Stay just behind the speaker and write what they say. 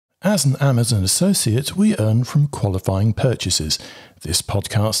As an Amazon associate, we earn from qualifying purchases. This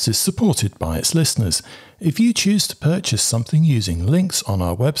podcast is supported by its listeners. If you choose to purchase something using links on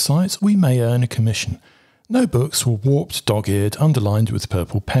our website, we may earn a commission. No books were warped, dog-eared, underlined with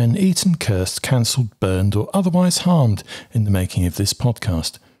purple pen, eaten, cursed, cancelled, burned, or otherwise harmed in the making of this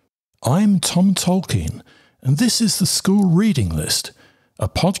podcast. I'm Tom Tolkien, and this is the School Reading List, a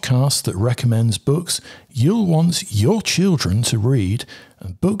podcast that recommends books you'll want your children to read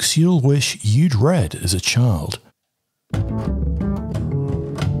and books you'll wish you'd read as a child.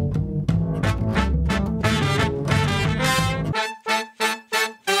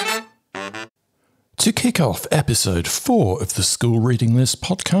 To kick off episode 4 of the School Reading List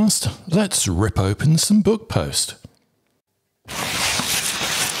podcast, let's rip open some book post.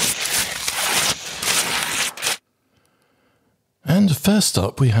 And first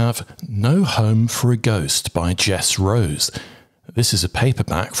up we have No Home for a Ghost by Jess Rose. This is a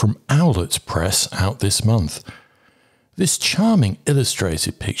paperback from Owlet Press out this month. This charming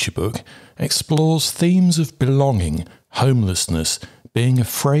illustrated picture book explores themes of belonging, homelessness, being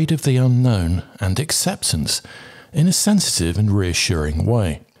afraid of the unknown, and acceptance in a sensitive and reassuring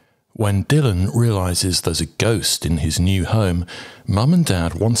way. When Dylan realises there's a ghost in his new home, Mum and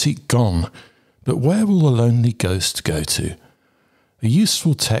Dad want it gone, but where will the lonely ghost go to? A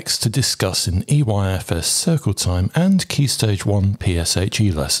useful text to discuss in EYFS Circle Time and Key Stage 1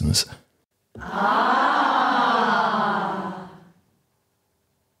 PSHE lessons.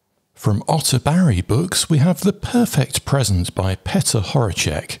 From Otter Barry Books, we have The Perfect Present by Petr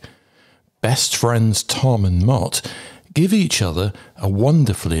Horáček. Best friends Tom and Mott give each other a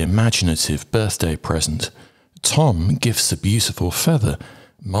wonderfully imaginative birthday present. Tom gives a beautiful feather.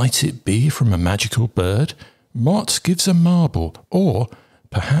 Might it be from a magical bird? Mott gives a marble, or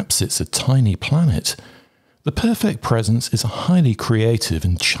perhaps it's a tiny planet. The Perfect Present is a highly creative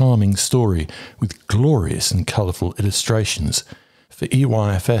and charming story with glorious and colourful illustrations. For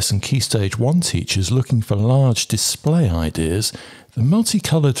EYFS and Key Stage 1 teachers looking for large display ideas, the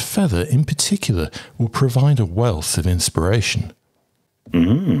multicoloured feather in particular will provide a wealth of inspiration.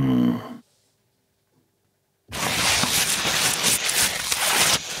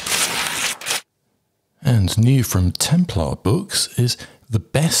 And new from Templar Books is The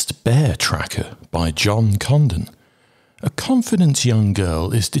Best Bear Tracker by Jon Condon. A confident young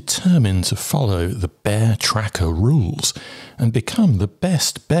girl is determined to follow the bear tracker rules and become the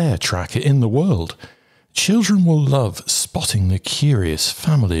best bear tracker in the world. Children will love spotting the curious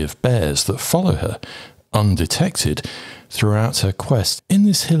family of bears that follow her, undetected, throughout her quest in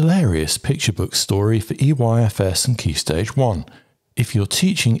this hilarious picture book story for EYFS and Key Stage 1. If you're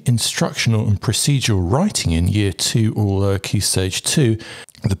teaching instructional and procedural writing in Year 2 or Lower Key Stage 2,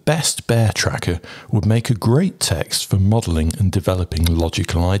 The Best Bear Tracker would make a great text for modelling and developing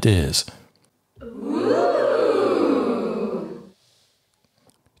logical ideas. Ooh.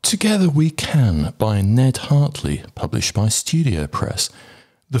 Together We Can by Ned Hartley, published by Studio Press.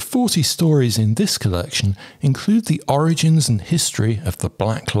 The 40 stories in this collection include the origins and history of the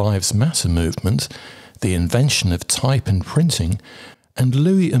Black Lives Matter movement, the invention of type and printing, and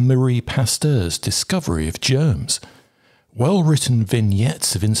Louis and Marie Pasteur's discovery of germs. Well-written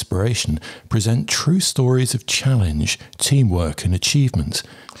vignettes of inspiration present true stories of challenge, teamwork and achievement.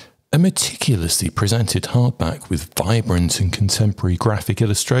 A meticulously presented hardback with vibrant and contemporary graphic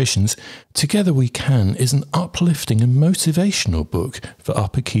illustrations, Together We Can is an uplifting and motivational book for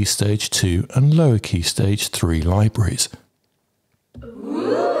Upper Key Stage 2 and Lower Key Stage 3 libraries.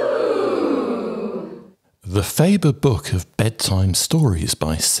 The Faber Book of Bedtime Stories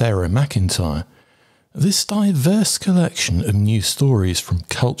by Sara McIntyre. This diverse collection of new stories from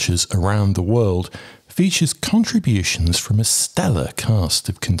cultures around the world features contributions from a stellar cast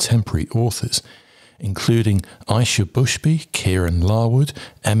of contemporary authors, including Aisha Bushby, Kieran Larwood,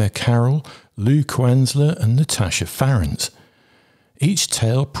 Emma Carroll, Lou Quenzler and Natasha Farrant. Each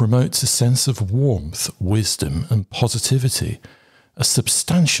tale promotes a sense of warmth, wisdom and positivity. A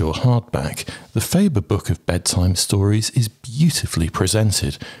substantial hardback, the Faber Book of Bedtime Stories is beautifully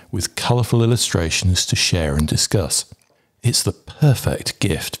presented with colourful illustrations to share and discuss. It's the perfect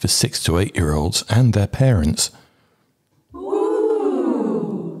gift for 6 to 8-year-olds and their parents.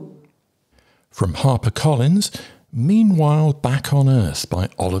 Ooh. From HarperCollins, Meanwhile Back on Earth by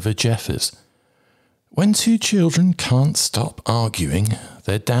Oliver Jeffers. When two children can't stop arguing,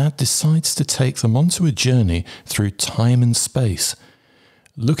 their dad decides to take them onto a journey through time and space.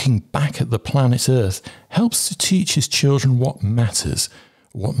 Looking back at the planet Earth helps to teach his children what matters,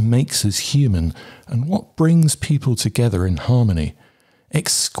 what makes us human, and what brings people together in harmony.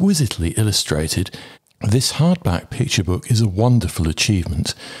 Exquisitely illustrated, this hardback picture book is a wonderful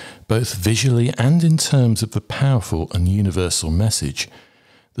achievement. both visually and in terms of the powerful and universal message.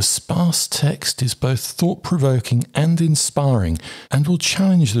 The sparse text is both thought-provoking and inspiring, and will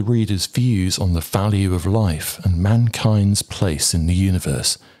challenge the reader's views on the value of life and mankind's place in the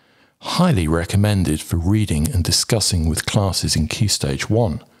universe. Highly recommended for reading and discussing with classes in Key Stage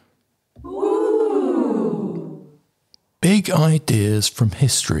 1. Ooh. Big Ideas from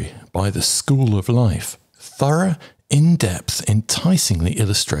History by the School of Life. Thorough, in-depth, enticingly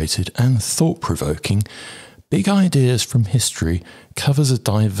illustrated and thought-provoking, Big Ideas from History covers a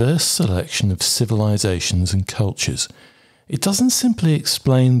diverse selection of civilizations and cultures. It doesn't simply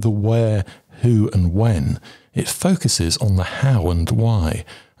explain the where, who and when. It focuses on the how and why,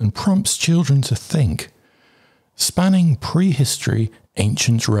 and prompts children to think. Spanning prehistory,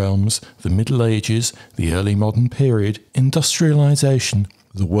 ancient realms, the Middle Ages, the early modern period, industrialization,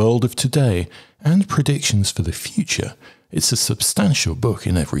 the world of today, and predictions for the future, it's a substantial book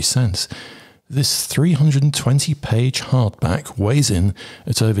in every sense. This 320-page hardback weighs in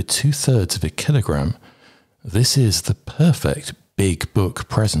at over 2/3 of a kilogram. This is the perfect big book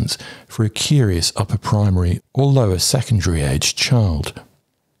present for a curious upper primary or lower secondary age child.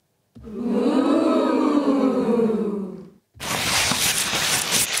 Ooh.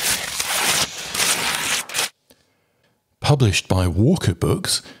 Published by Walker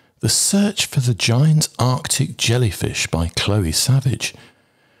Books, The Search for the Giant Arctic Jellyfish by Chloe Savage.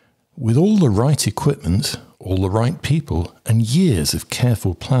 With all the right equipment, all the right people, and years of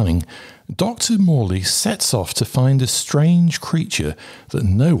careful planning, Dr. Morley sets off to find a strange creature that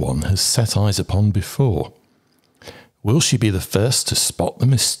no one has set eyes upon before. Will she be the first to spot the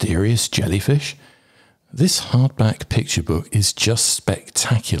mysterious jellyfish? This hardback picture book is just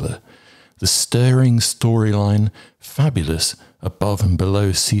spectacular. The stirring storyline, fabulous above and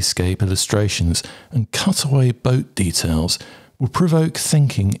below seascape illustrations, and cutaway boat details will provoke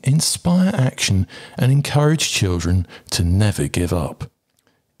thinking, inspire action, and encourage children to never give up.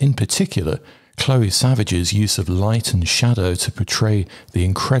 In particular, Chloe Savage's use of light and shadow to portray the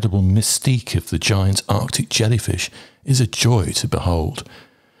incredible mystique of the giant Arctic jellyfish is a joy to behold.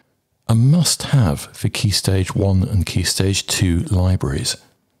 A must-have for Key Stage 1 and Key Stage 2 libraries.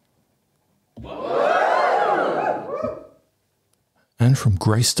 And from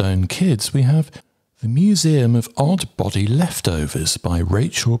Greystone Kids we have The Museum of Odd Body Leftovers by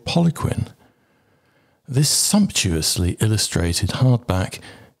Rachel Poliquin. This sumptuously illustrated hardback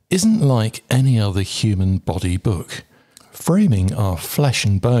isn't like any other human body book. Framing our flesh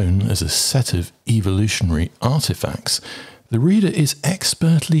and bone as a set of evolutionary artifacts, the reader is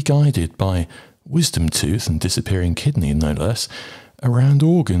expertly guided by wisdom tooth and disappearing kidney, no less, around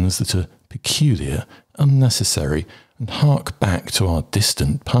organs that are peculiar, unnecessary, and hark back to our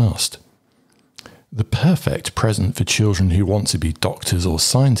distant past. The perfect present for children who want to be doctors or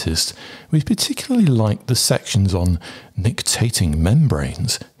scientists. We particularly like the sections on nictating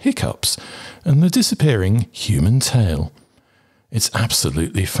membranes, hiccups, and the disappearing human tail. It's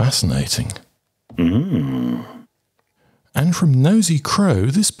absolutely fascinating. And from Nosy Crow,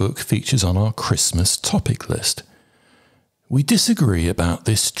 this book features on our Christmas topic list. We Disagree About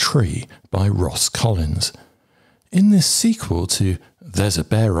This Tree by Ross Collins. In this sequel to There's a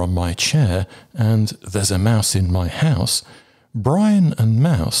Bear on My Chair and There's a Mouse in My House, Brian and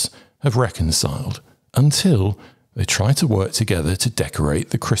Mouse have reconciled until they try to work together to decorate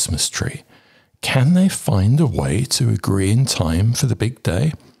the Christmas tree. Can they find a way to agree in time for the big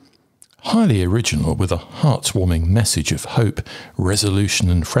day? Highly original with a heartwarming message of hope, resolution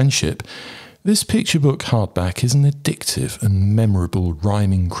and friendship, this picture book hardback is an addictive and memorable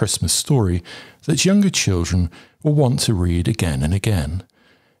rhyming Christmas story that younger children will want to read again and again.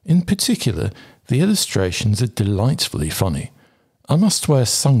 In particular, the illustrations are delightfully funny. I must wear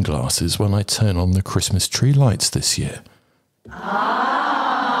sunglasses when I turn on the Christmas tree lights this year.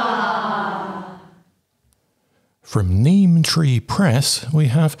 From Neem Tree Press, we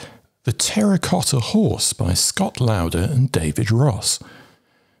have The Terracotta Horse by Scott Lauder and David Ross.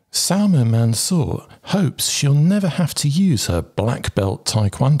 Salma Mansour hopes she'll never have to use her black belt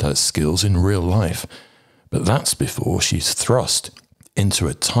taekwondo skills in real life, but that's before she's thrust into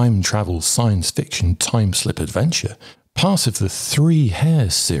a time travel science fiction time slip adventure. Part of the Three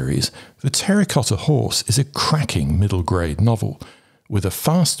Hares series, The Terracotta Horse is a cracking middle grade novel with a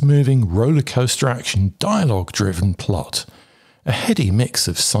fast-moving roller coaster action dialogue-driven plot. A heady mix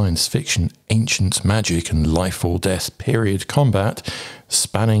of science fiction, ancient magic and life or death period combat,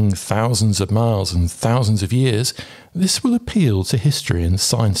 spanning thousands of miles and thousands of years, this will appeal to history and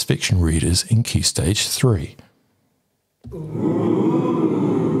science fiction readers in Key Stage 3.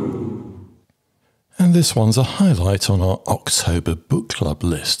 And And this one's a highlight on our October book club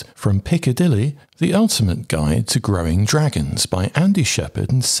list from Piccadilly, The Ultimate Guide to Growing Dragons by Andy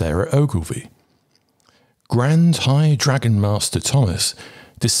Shepherd and Sarah Ogilvie. Grand High Dragon Master Thomas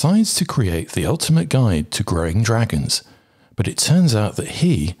decides to create the ultimate guide to growing dragons, but it turns out that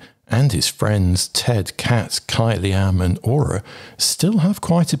he and his friends Ted, Kat, Kylie, Am and Aura still have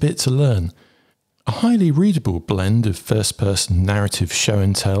quite a bit to learn. A highly readable blend of first-person narrative show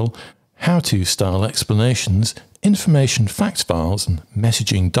and tell, how-to style explanations, information fact files and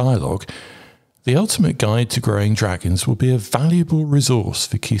messaging dialogue, The Ultimate Guide to Growing Dragons will be a valuable resource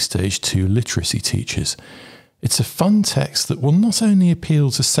for Key Stage 2 literacy teachers. It's a fun text that will not only appeal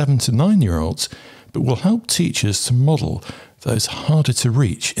to 7 to 9-year-olds, but will help teachers to model those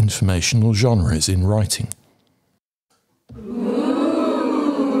harder-to-reach informational genres in writing.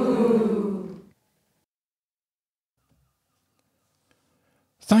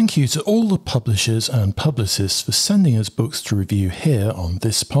 Thank you to all the publishers and publicists for sending us books to review here on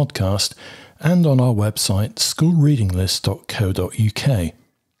this podcast and on our website schoolreadinglist.co.uk.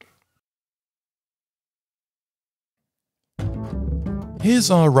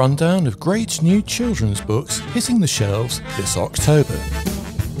 Here's our rundown of great new children's books hitting the shelves this October.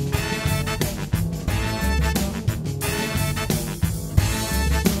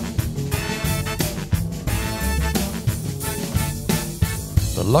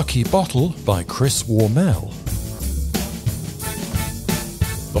 The Lucky Bottle by Chris Wormell.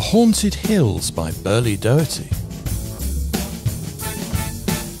 The Haunted Hills by Berlie Doherty.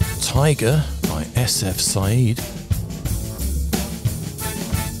 Tyger by S.F. Said.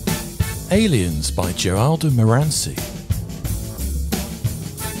 Aliens by Joalda Morancy.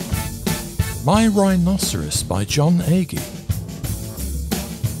 My Rhinoceros by Jon Agee.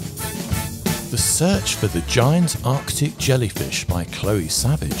 The Search for the Giant Arctic Jellyfish by Chloe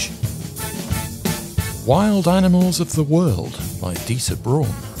Savage. Wild Animals of the World by Dieter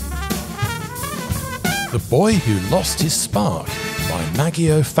Braun. The Boy Who Lost His Spark by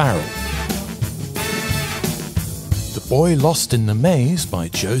Maggie O'Farrell. The Boy Lost in the Maze by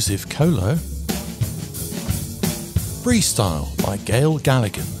Joseph Colo. Freestyle by Gail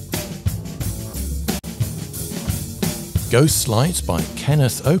Galligan. Ghostlight by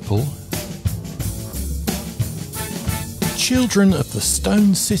Kenneth Opel. Children of the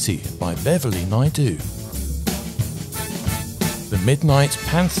Stone City by Beverly Naidoo. The Midnight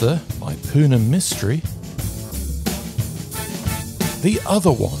Panther by Poonam Mystery. The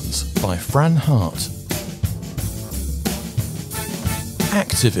Other Ones by Fran Hart.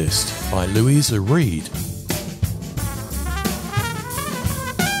 Activist by Louisa Reed.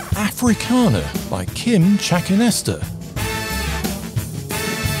 Africana by Kim Chakanester.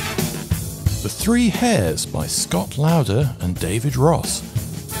 The Three Hares by Scott Lauder and David Ross.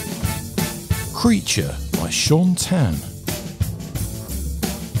 Creature by Sean Tan.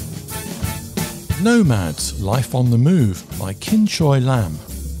 Nomads, Life on the Move by Kinchoy Lam.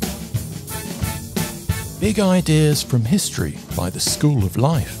 Big Ideas from History by the School of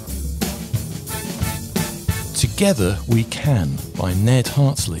Life. Together We Can by Ned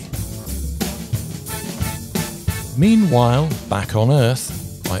Hartley. Meanwhile, Back on Earth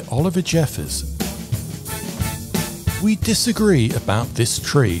by Oliver Jeffers. We Disagree About This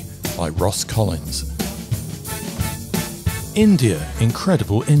Tree by Ross Collins. India,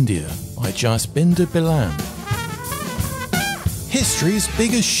 Incredible India by Jasbinder Bilan. History's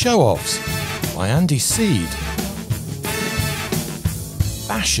Biggest Show-Offs by Andy Seed.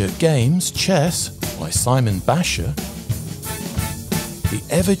 Basher Games Chess by Simon Basher. The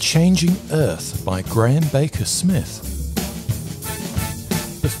Ever-Changing Earth by Graham Baker Smith.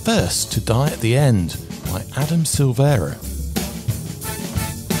 The First to Die at the End by Adam Silvera.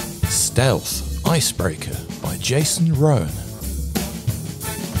 Stealth Icebreaker by Jason Rowan.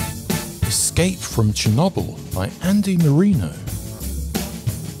 Escape from Chernobyl by Andy Marino.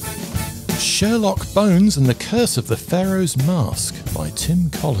 Sherlock Bones and the Curse of the Pharaoh's Mask by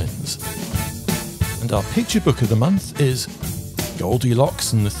Tim Collins. And our picture book of the month is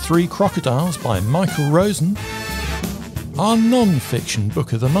Goldilocks and the Three Crocodiles by Michael Rosen. Our non-fiction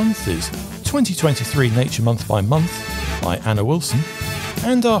book of the month is 2023 Nature Month by Month by Anna Wilson.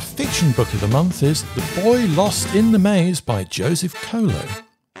 And our fiction book of the month is The Boy Lost in the Maze by Joseph Colo.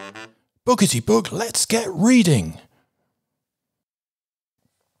 Bookity book, let's get reading!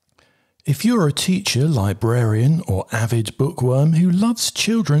 If you're a teacher, librarian or avid bookworm who loves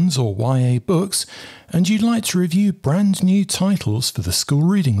children's or YA books and you'd like to review brand new titles for the school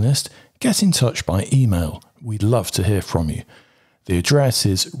reading list, get in touch by email. We'd love to hear from you. The address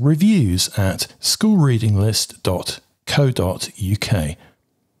is reviews@schoolreadinglist.co.uk.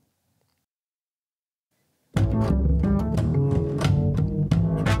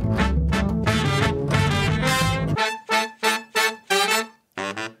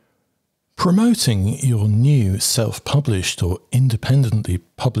 Promoting your new self-published or independently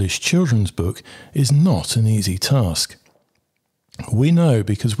published children's book is not an easy task. We know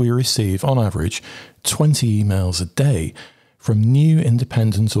because we receive, on average, 20 emails a day from new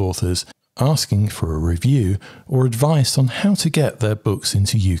independent authors asking for a review or advice on how to get their books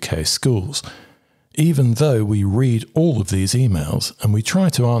into UK schools. Even though we read all of these emails and we try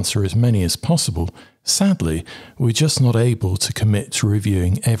to answer as many as possible, sadly, we're just not able to commit to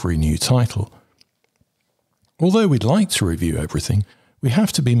reviewing every new title. Although we'd like to review everything, we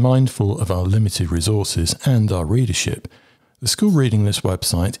have to be mindful of our limited resources and our readership. The School Reading List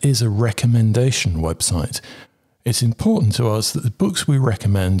website is a recommendation website. It's important to us that the books we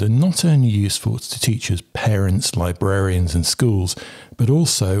recommend are not only useful to teachers, parents, librarians and schools, but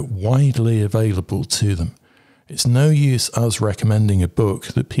also widely available to them. It's no use us recommending a book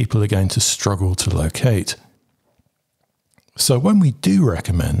that people are going to struggle to locate. So when we do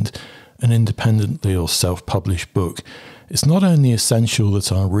recommend an independently or self-published book, it's not only essential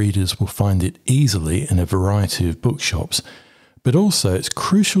that our readers will find it easily in a variety of bookshops, but also it's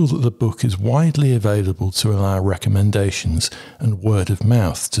crucial that the book is widely available to allow recommendations and word of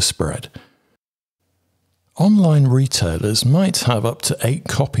mouth to spread. Online retailers might have up to 8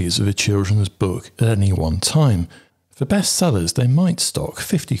 copies of a children's book at any one time. For bestsellers, they might stock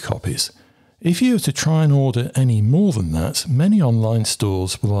 50 copies. If you were to try and order any more than that, many online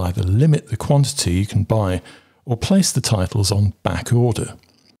stores will either limit the quantity you can buy or place the titles on back order.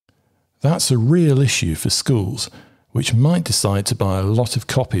 That's a real issue for schools, which might decide to buy a lot of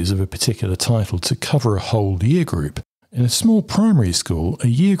copies of a particular title to cover a whole year group. In a small primary school, a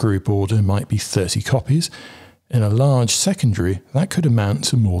year group order might be 30 copies. In a large secondary, that could amount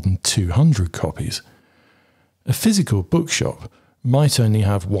to more than 200 copies. A physical bookshop might only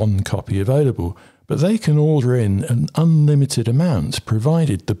have 1 copy available, but they can order in an unlimited amount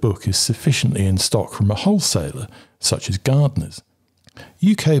provided the book is sufficiently in stock from a wholesaler, such as Gardner's.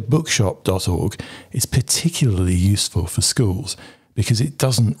 ukbookshop.org is particularly useful for schools because it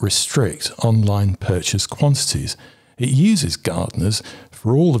doesn't restrict online purchase quantities. It uses Gardner's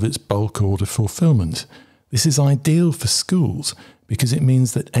for all of its bulk order fulfillment. This is ideal for schools because it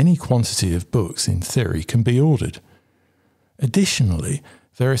means that any quantity of books, in theory, can be ordered. Additionally,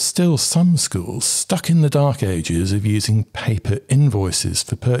 there are still some schools stuck in the dark ages of using paper invoices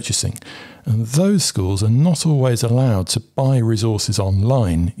for purchasing, and those schools are not always allowed to buy resources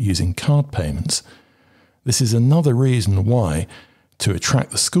online using card payments. This is another reason why, to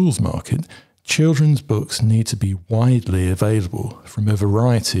attract the schools market, children's books need to be widely available from a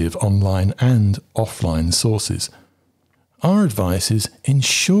variety of online and offline sources. Our advice is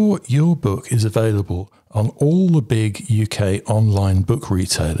ensure your book is available on all the big UK online book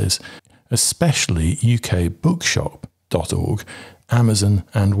retailers, especially ukbookshop.org, Amazon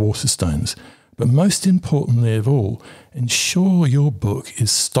and Waterstones. But most importantly of all, ensure your book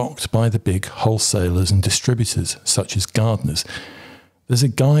is stocked by the big wholesalers and distributors, such as Gardner's. There's a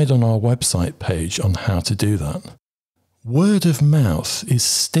guide on our website page on how to do that. Word of mouth is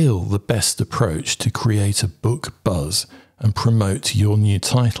still the best approach to create a book buzz and promote your new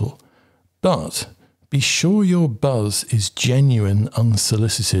title. But be sure your buzz is genuine,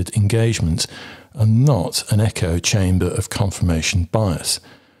 unsolicited engagement and not an echo chamber of confirmation bias.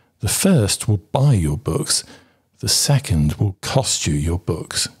 The first will buy your books, the second will cost you your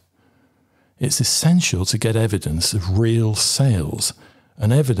books. It's essential to get evidence of real sales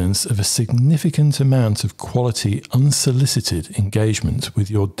and evidence of a significant amount of quality, unsolicited engagement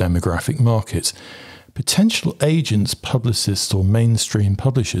with your demographic market. Potential agents, publicists or mainstream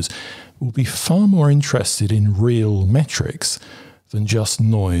publishers will be far more interested in real metrics than just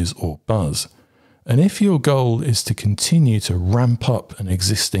noise or buzz. And if your goal is to continue to ramp up an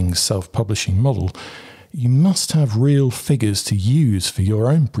existing self-publishing model, you must have real figures to use for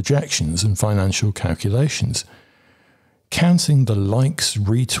your own projections and financial calculations. Counting the likes,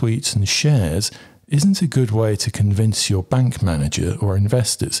 retweets and shares isn't a good way to convince your bank manager or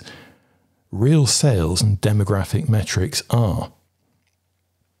investors. Real sales and demographic metrics are.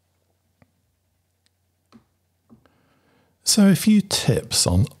 So a few tips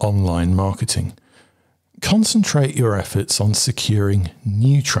on online marketing. Concentrate your efforts on securing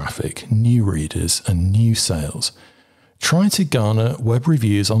new traffic, new readers and new sales. Try to garner web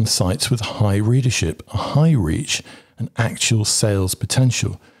reviews on sites with high readership, high reach and actual sales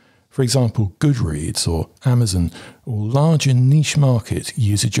potential. For example, Goodreads or Amazon, or larger niche market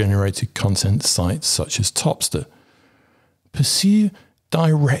user-generated content sites such as Topster. Pursue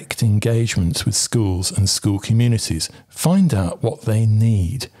direct engagements with schools and school communities. Find out what they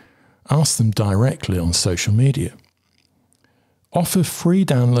need. Ask them directly on social media. Offer free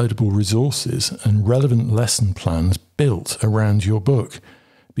downloadable resources and relevant lesson plans built around your book.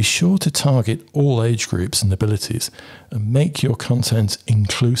 Be sure to target all age groups and abilities and make your content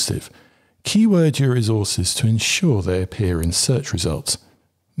inclusive. Keyword your resources to ensure they appear in search results.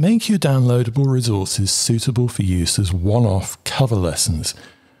 Make your downloadable resources suitable for use as one-off cover lessons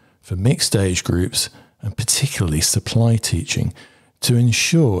for mixed age groups and particularly supply teaching to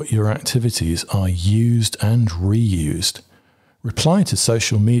ensure your activities are used and reused. Reply to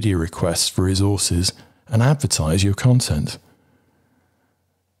social media requests for resources and advertise your content.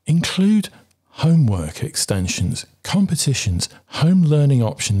 Include homework extensions, competitions, home learning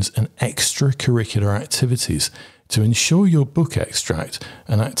options and extracurricular activities to ensure your book extract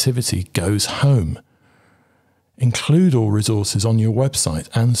and activity goes home. Include all resources on your website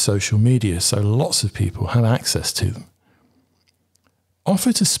and social media so lots of people have access to them.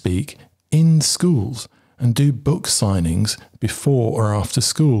 Offer to speak in schools and do book signings before or after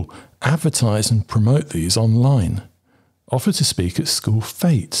school. Advertise and promote these online. Offer to speak at school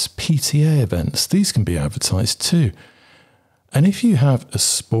fetes, PTA events. These can be advertised too. And if you have a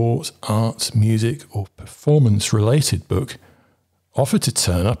sport, art, music or performance-related book, offer to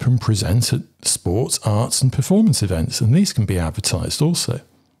turn up and present at sports, arts and performance events, and these can be advertised also.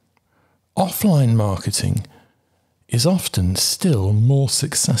 Offline marketing is often still more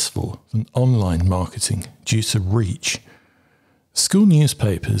successful than online marketing due to reach. School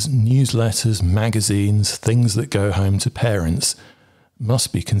newspapers, newsletters, magazines, things that go home to parents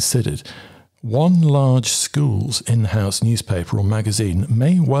must be considered. One large school's in-house newspaper or magazine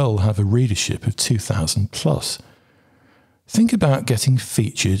may well have a readership of 2,000 plus. Think about getting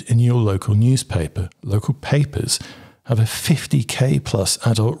featured in your local newspaper. Local papers have a 50k plus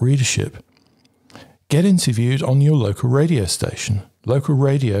adult readership. Get interviewed on your local radio station. Local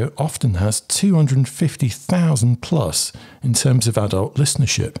radio often has 250,000 plus in terms of adult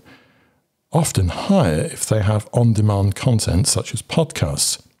listenership, often higher if they have on-demand content such as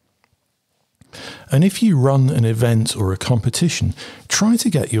podcasts. And if you run an event or a competition, try to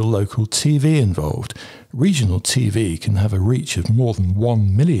get your local TV involved. Regional TV can have a reach of more than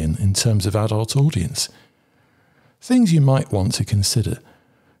 1 million in terms of adult audience. Things you might want to consider.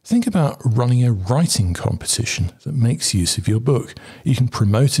 Think about running a writing competition that makes use of your book. You can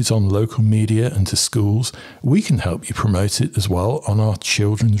promote it on local media and to schools. We can help you promote it as well on our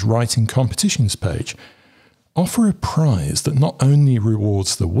children's writing competitions page. Offer a prize that not only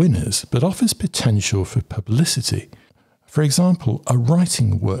rewards the winners, but offers potential for publicity. For example, a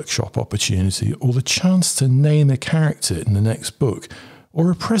writing workshop opportunity or the chance to name a character in the next book, or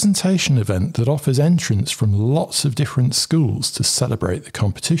a presentation event that offers entrants from lots of different schools to celebrate the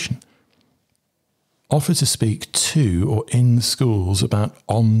competition. Offer to speak to or in schools about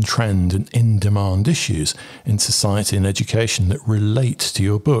on-trend and in-demand issues in society and education that relate to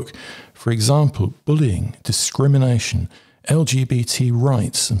your book. For example, bullying, discrimination, LGBT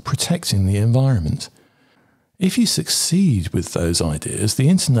rights, and protecting the environment. If you succeed with those ideas, the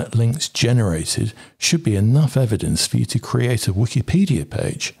internet links generated should be enough evidence for you to create a Wikipedia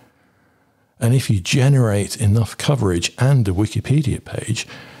page. And if you generate enough coverage and a Wikipedia page,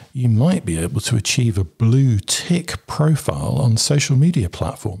 you might be able to achieve a blue tick profile on social media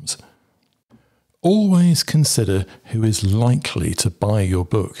platforms. Always consider who is likely to buy your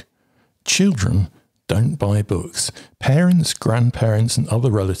book. Children don't buy books. Parents, grandparents and other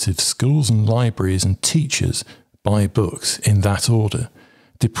relatives, schools and libraries and teachers buy books in that order.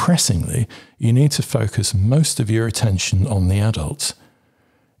 Depressingly, you need to focus most of your attention on the adults.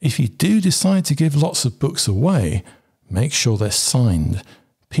 If you do decide to give lots of books away, make sure they're signed.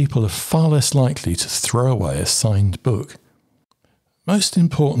 People are far less likely to throw away a signed book. Most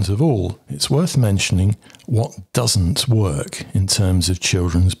important of all, it's worth mentioning what doesn't work in terms of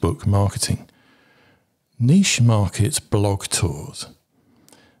children's book marketing. Niche market blog tours.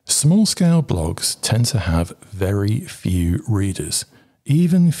 Small-scale blogs tend to have very few readers,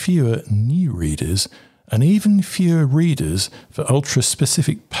 even fewer new readers, and even fewer readers for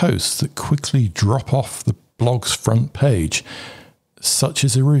ultra-specific posts that quickly drop off the blog's front page, such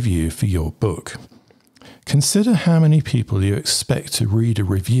as a review for your book. Consider how many people you expect to read a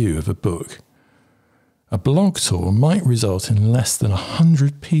review of a book. A blog tour might result in less than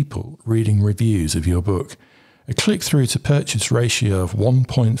 100 people reading reviews of your book. A click-through to purchase ratio of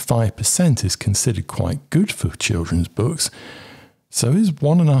 1.5% is considered quite good for children's books. So is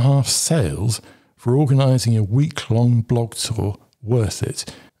 1.5 sales for organising a week-long blog tour worth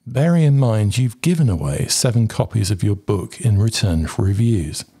it? Bearing in mind you've given away 7 copies of your book in return for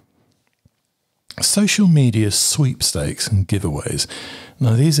reviews. Social media sweepstakes and giveaways.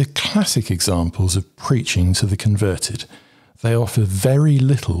 Now these are classic examples of preaching to the converted. They offer very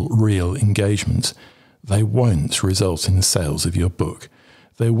little real engagement. They won't result in sales of your book.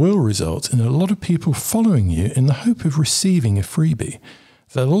 They will result in a lot of people following you in the hope of receiving a freebie.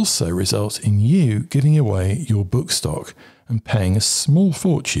 They'll also result in you giving away your book stock and paying a small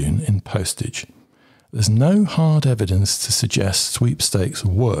fortune in postage. There's no hard evidence to suggest sweepstakes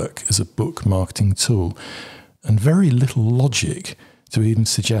work as a book marketing tool, and very little logic to even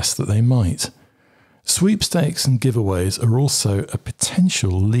suggest that they might. Sweepstakes and giveaways are also a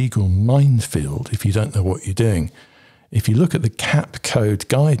potential legal minefield if you don't know what you're doing. If you look at the CAP code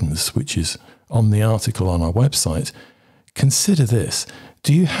guidance, which is on the article on our website, consider this.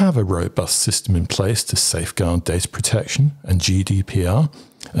 Do you have a robust system in place to safeguard data protection and GDPR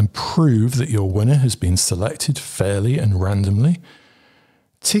and prove that your winner has been selected fairly and randomly?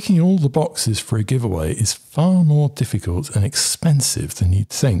 Ticking all the boxes for a giveaway is far more difficult and expensive than you'd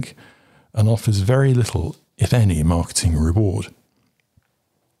think, and offers very little, if any, marketing reward.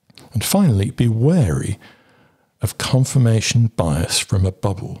 And finally, be wary of confirmation bias from a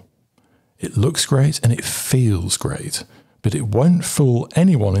bubble. It looks great and it feels great, but it won't fool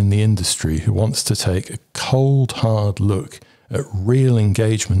anyone in the industry who wants to take a cold, hard look at real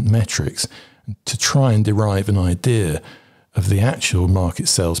engagement metrics to try and derive an idea of the actual market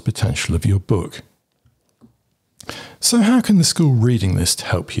sales potential of your book. So how can the school reading list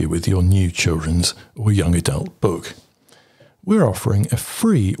help you with your new children's or young adult book? We're offering a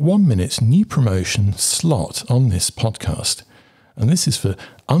free 1-minute new promotion slot on this podcast, and this is for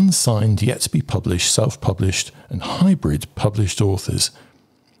unsigned yet to be published, self-published and hybrid published authors.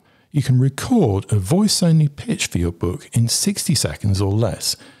 You can record a voice-only pitch for your book in 60 seconds or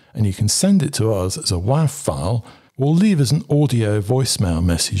less, and you can send it to us as a WAV file or leave us an audio voicemail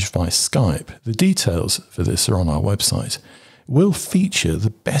message via Skype. The details for this are on our website. We'll feature the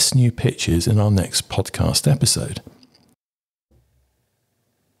best new pitches in our next podcast episode.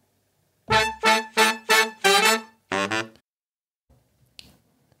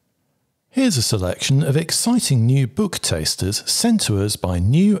 Here's a selection of exciting new book tasters sent to us by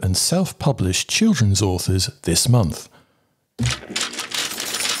new and self-published children's authors this month.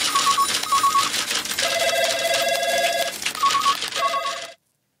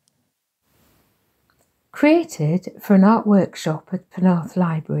 Created for an art workshop at Penarth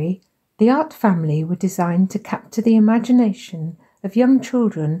Library, the art family were designed to capture the imagination of young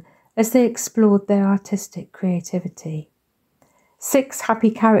children as they explored their artistic creativity. 6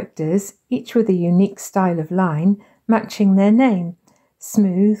 happy characters, each with a unique style of line matching their name: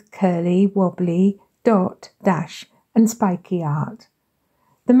 smooth, curly, wobbly, dot, dash and spiky art.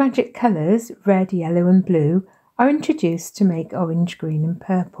 The magic colours, red, yellow and blue, are introduced to make orange, green and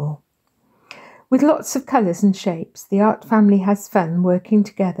purple. With lots of colours and shapes, the art family has fun working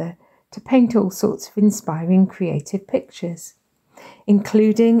together to paint all sorts of inspiring creative pictures,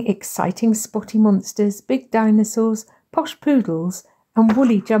 including exciting spotty monsters, big dinosaurs, posh poodles and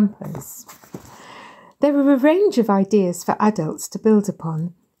woolly jumpers. There are a range of ideas for adults to build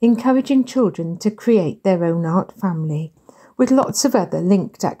upon, encouraging children to create their own art family, with lots of other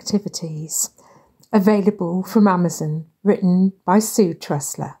linked activities. Available from Amazon, written by Sue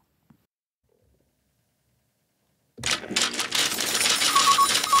Trussler.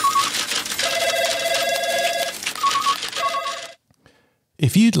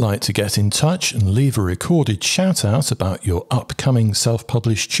 If you'd like to get in touch and leave a recorded shout-out about your upcoming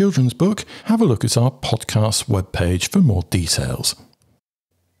self-published children's book, have a look at our podcast webpage for more details.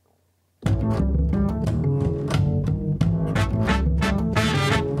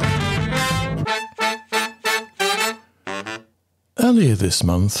 Earlier this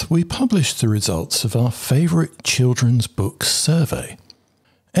month, we published the results of our favourite children's book survey.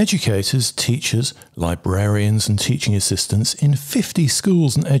 Educators, teachers, librarians and teaching assistants in 50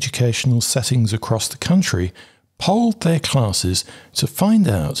 schools and educational settings across the country polled their classes to find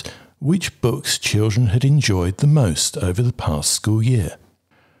out which books children had enjoyed the most over the past school year.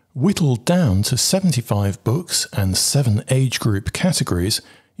 Whittled down to 75 books and 7 age group categories,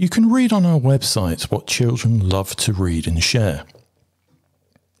 you can read on our website what children love to read and share.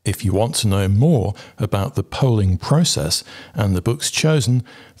 If you want to know more about the polling process and the books chosen,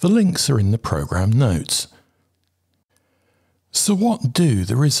 the links are in the programme notes. So what do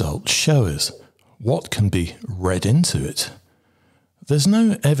the results show us? What can be read into it? There's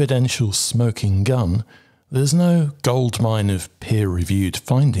no evidential smoking gun. There's no goldmine of peer-reviewed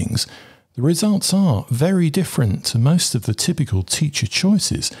findings. The results are very different to most of the typical teacher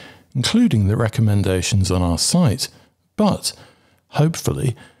choices, including the recommendations on our site. But,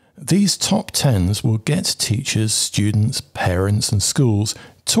 hopefully, these top 10s will get teachers, students, parents and schools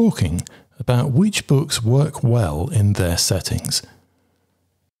talking about which books work well in their settings.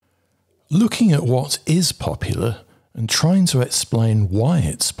 Looking at what is popular and trying to explain why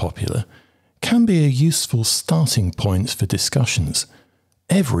it's popular can be a useful starting point for discussions.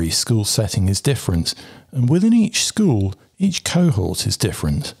 Every school setting is different, and within each school, each cohort is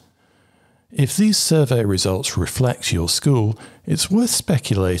different. If these survey results reflect your school, it's worth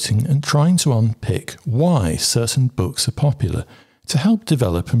speculating and trying to unpick why certain books are popular to help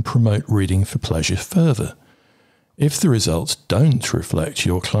develop and promote reading for pleasure further. If the results don't reflect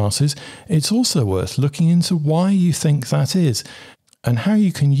your classes, it's also worth looking into why you think that is and how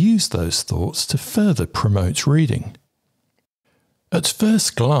you can use those thoughts to further promote reading. At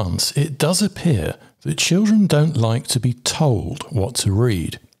first glance, it does appear that children don't like to be told what to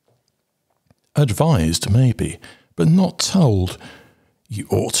read. Advised, maybe, but not told. You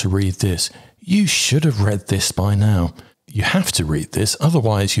ought to read this. You should have read this by now. You have to read this,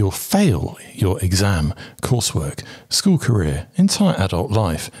 otherwise you'll fail your exam, coursework, school career, entire adult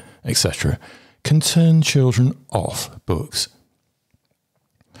life, etc. can turn children off books.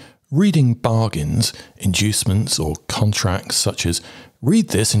 Reading bargains, inducements or contracts such as, read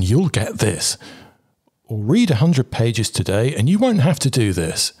this and you'll get this, or read 100 pages today and you won't have to do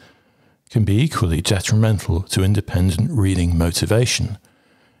this, can be equally detrimental to independent reading motivation.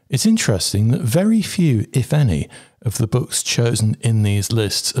 It's interesting that very few, if any, of the books chosen in these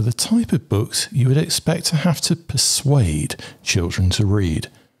lists are the type of books you would expect to have to persuade children to read.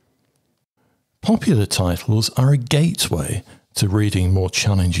 Popular titles are a gateway to reading more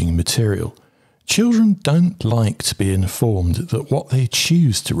challenging material. Children don't like to be informed that what they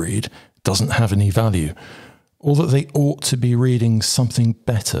choose to read doesn't have any value, or that they ought to be reading something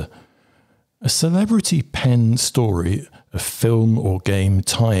better. A celebrity-penned story, a film or game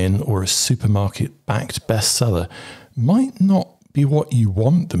tie-in, or a supermarket-backed bestseller might not be what you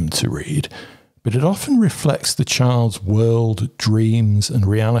want them to read, but it often reflects the child's world, dreams, and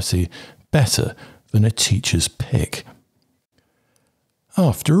reality better than a teacher's pick.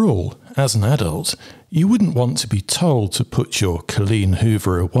 After all, as an adult, you wouldn't want to be told to put your Colleen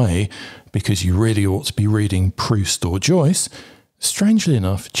Hoover away because you really ought to be reading Proust or Joyce. Strangely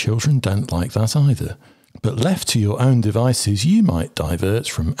enough, children don't like that either. But left to your own devices, you might divert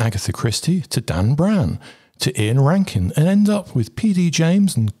from Agatha Christie to Dan Brown, to Ian Rankin, and end up with P.D.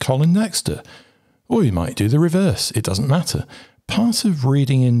 James and Colin Dexter. Or you might do the reverse, it doesn't matter. Part of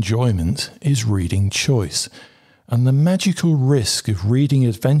reading enjoyment is reading choice, and the magical risk of reading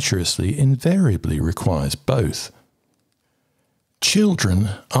adventurously invariably requires both. Children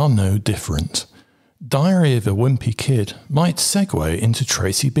are no different. Diary of a Wimpy Kid might segue into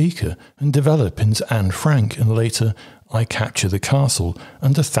Tracy Beaker and develop into Anne Frank and later I Capture the Castle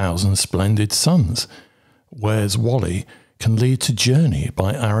and 1,000 Splendid Suns. Where's Wally can lead to Journey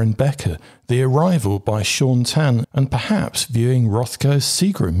by Aaron Becker, The Arrival by Sean Tan, and perhaps viewing Rothko's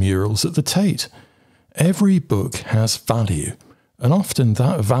Seagram murals at the Tate. Every book has value, and often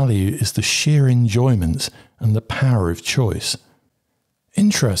that value is the sheer enjoyment and the power of choice.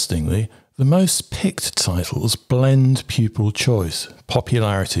 Interestingly, the most picked titles blend pupil choice,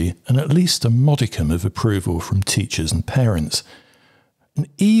 popularity, and at least a modicum of approval from teachers and parents. And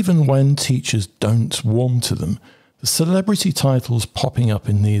even when teachers don't warm to them, the celebrity titles popping up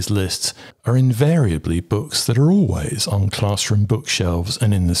in these lists are invariably books that are always on classroom bookshelves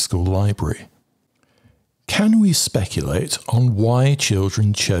and in the school library. Can we speculate on why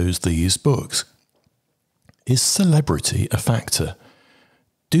children chose these books? Is celebrity a factor?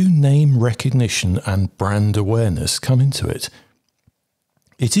 Do name recognition and brand awareness come into it?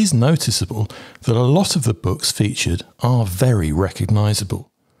 It is noticeable that a lot of the books featured are very recognisable.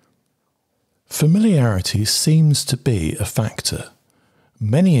 Familiarity seems to be a factor.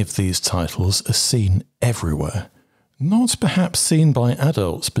 Many of these titles are seen everywhere, not perhaps seen by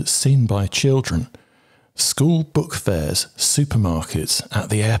adults but seen by children. School book fairs, supermarkets, at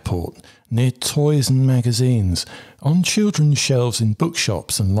the airport, near toys and magazines, on children's shelves in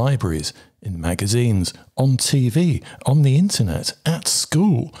bookshops and libraries, in magazines, on TV, on the internet, at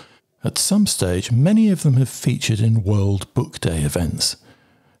school. At some stage, many of them have featured in World Book Day events.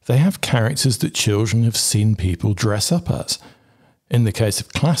 They have characters that children have seen people dress up as. In the case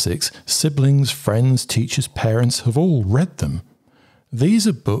of classics, siblings, friends, teachers, parents have all read them. These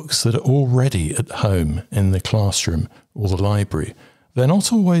are books that are already at home in the classroom or the library. They're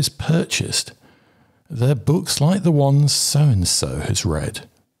not always purchased. They're books like the ones so-and-so has read.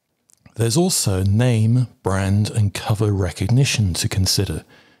 There's also name, brand and cover recognition to consider.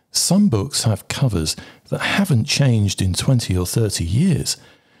 Some books have covers that haven't changed in 20 or 30 years.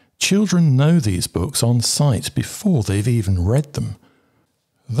 Children know these books on sight before they've even read them.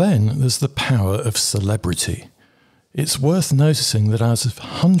 Then there's the power of celebrity. It's worth noticing that out of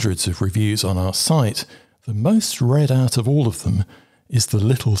hundreds of reviews on our site, the most read out of all of them is The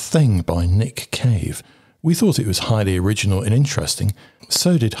Little Thing by Nick Cave. We thought it was highly original and interesting.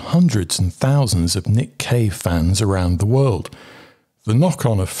 So did hundreds and thousands of Nick Cave fans around the world. The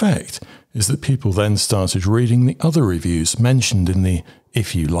knock-on effect is that people then started reading the other reviews mentioned in the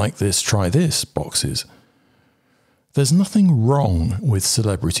 "if you like this, try this" boxes. There's nothing wrong with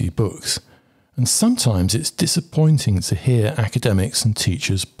celebrity books, and sometimes it's disappointing to hear academics and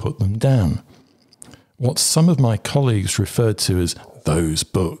teachers put them down. What some of my colleagues referred to as "those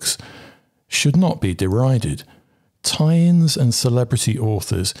books" should not be derided. Tie-ins and celebrity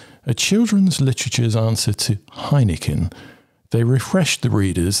authors are children's literature's answer to Heineken. They refresh the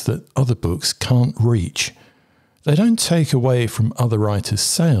readers that other books can't reach. They don't take away from other writers'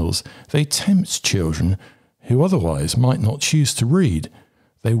 sales. They tempt children who otherwise might not choose to read.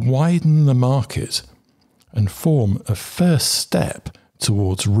 They widen the market and form a first step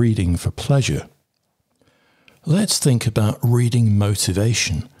towards reading for pleasure. Let's think about reading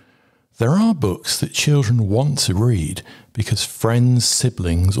motivation. There are books that children want to read because friends,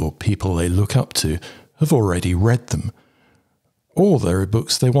 siblings, or people they look up to have already read them. Or there are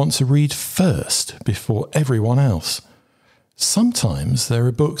books they want to read first before everyone else. Sometimes there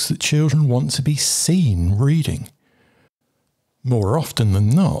are books that children want to be seen reading. More often than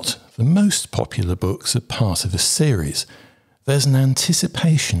not, the most popular books are part of a series. There's an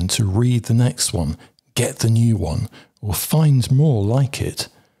anticipation to read the next one, get the new one, or find more like it.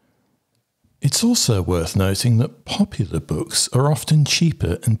 It's also worth noting that popular books are often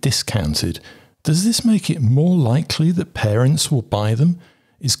cheaper and discounted. Does this make it more likely that parents will buy them?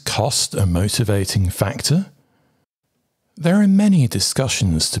 Is cost a motivating factor? There are many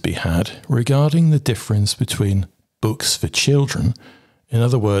discussions to be had regarding the difference between books for children, in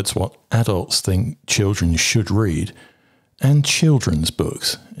other words, what adults think children should read, and children's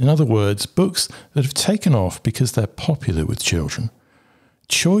books, in other words, books that have taken off because they're popular with children.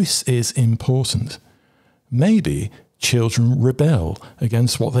 Choice is important. Maybe children rebel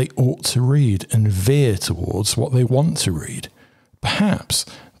against what they ought to read and veer towards what they want to read. Perhaps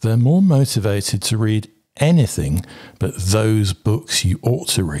they're more motivated to read anything but those books you ought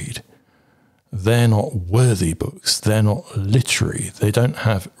to read. They're not worthy books, they're not literary, they don't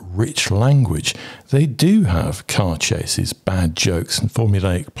have rich language, they do have car chases, bad jokes and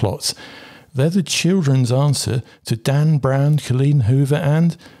formulaic plots. They're the children's answer to Dan Brown, Colleen Hoover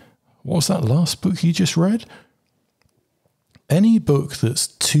and, what was that last book you just read? Any book that's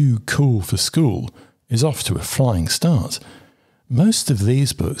too cool for school is off to a flying start. Most of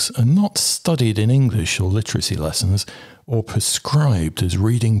these books are not studied in English or literacy lessons or prescribed as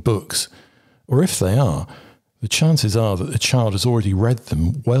reading books. Or if they are, the chances are that the child has already read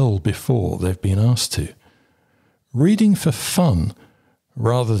them well before they've been asked to. Reading for fun,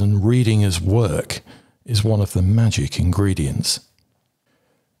 rather than reading as work, is one of the magic ingredients.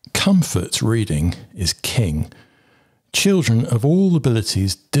 Comfort reading is king. Children of all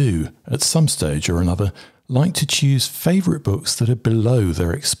abilities do, at some stage or another, like to choose favourite books that are below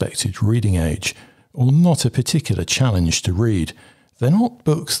their expected reading age, or not a particular challenge to read. They're not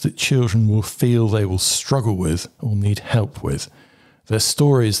books that children will feel they will struggle with or need help with. They're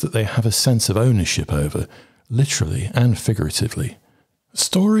stories that they have a sense of ownership over, literally and figuratively.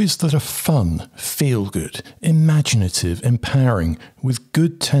 Stories that are fun, feel-good, imaginative, empowering, with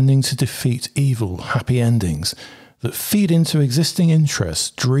good tending to defeat evil, happy endings, that feed into existing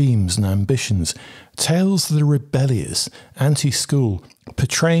interests, dreams and ambitions, tales that are rebellious, anti-school,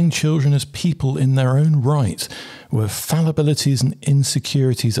 portraying children as people in their own right, where fallibilities and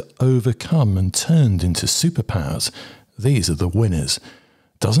insecurities are overcome and turned into superpowers. These are the winners.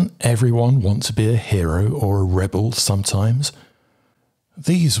 Doesn't everyone want to be a hero or a rebel sometimes?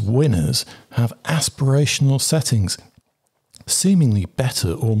 These winners have aspirational settings, seemingly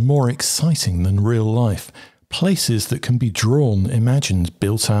better or more exciting than real life, places that can be drawn, imagined,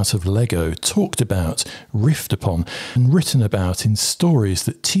 built out of Lego, talked about, riffed upon, and written about in stories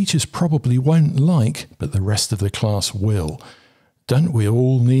that teachers probably won't like, but the rest of the class will. Don't we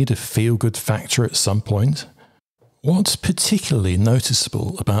all need a feel-good factor at some point? What's particularly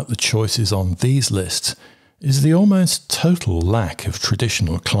noticeable about the choices on these lists is the almost total lack of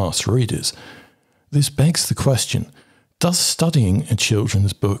traditional class readers. This begs the question, does studying a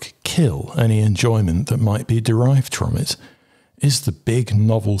children's book kill any enjoyment that might be derived from it? Is the big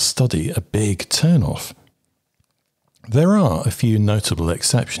novel study a big turn-off? There are a few notable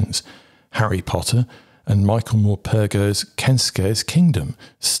exceptions. Harry Potter and Michael Morpurgo's Kensuke's Kingdom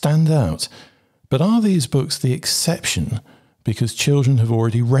stand out. But are these books the exception because children have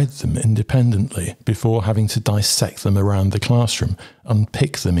already read them independently before having to dissect them around the classroom,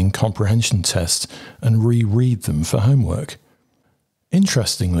 unpick them in comprehension tests, and reread them for homework.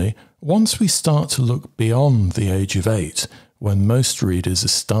 Interestingly, once we start to look beyond the age of 8, when most readers are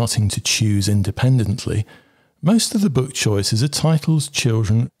starting to choose independently, most of the book choices are titles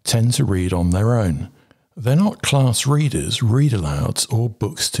children tend to read on their own. They're not class readers, read-alouds, or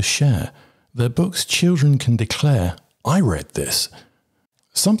books to share. They're books children can declare, "I read this."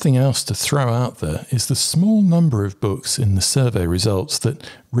 Something else to throw out there is the small number of books in the survey results that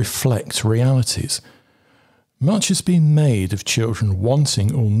reflect realities. Much has been made of children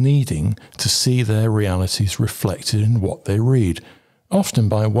wanting or needing to see their realities reflected in what they read, often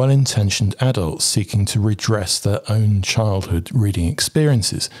by well-intentioned adults seeking to redress their own childhood reading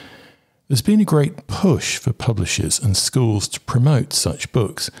experiences. There's been a great push for publishers and schools to promote such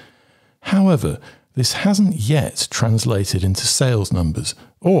books. However, this hasn't yet translated into sales numbers,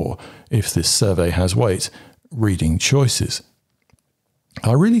 or, if this survey has weight, reading choices.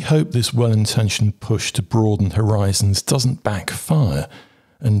 I really hope this well-intentioned push to broaden horizons doesn't backfire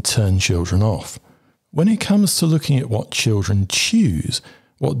and turn children off. When it comes to looking at what children choose,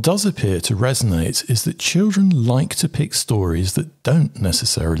 what does appear to resonate is that children like to pick stories that don't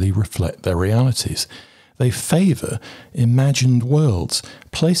necessarily reflect their realities. They favour imagined worlds,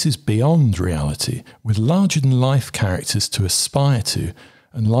 places beyond reality, with larger-than-life characters to aspire to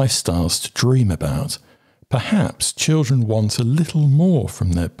and lifestyles to dream about. Perhaps children want a little more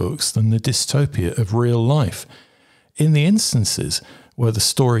from their books than the dystopia of real life. In the instances where the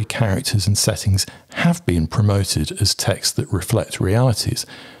story characters and settings have been promoted as texts that reflect realities,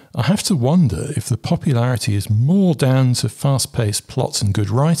 I have to wonder if the popularity is more down to fast-paced plots and good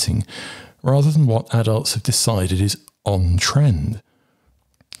writing, rather than what adults have decided is on trend.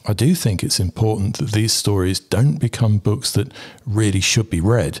 I do think it's important that these stories don't become books that really should be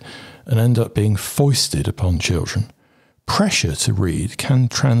read and end up being foisted upon children. Pressure to read can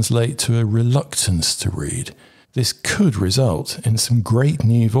translate to a reluctance to read. This could result in some great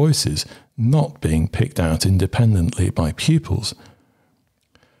new voices not being picked out independently by pupils.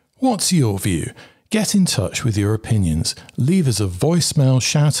 What's your view? Get in touch with your opinions. Leave us a voicemail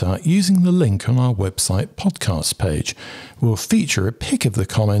shout-out using the link on our website podcast page. We'll feature a pic of the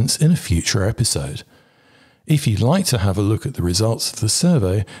comments in a future episode. If you'd like to have a look at the results of the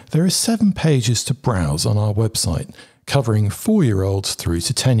survey, there are 7 pages to browse on our website, covering 4-year-olds through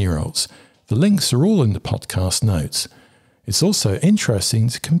to 10-year-olds. The links are all in the podcast notes. It's also interesting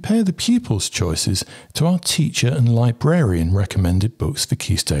to compare the pupils' choices to our teacher and librarian recommended books for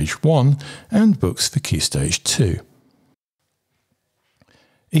Key Stage 1 and books for Key Stage 2.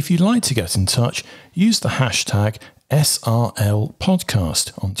 If you'd like to get in touch, use the hashtag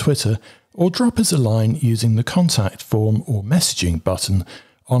SRLpodcast on Twitter, or drop us a line using the contact form or messaging button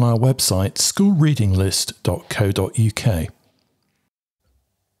on our website schoolreadinglist.co.uk.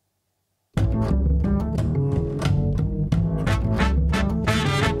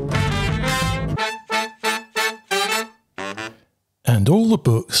 And all the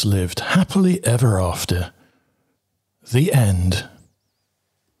books lived happily ever after. The end.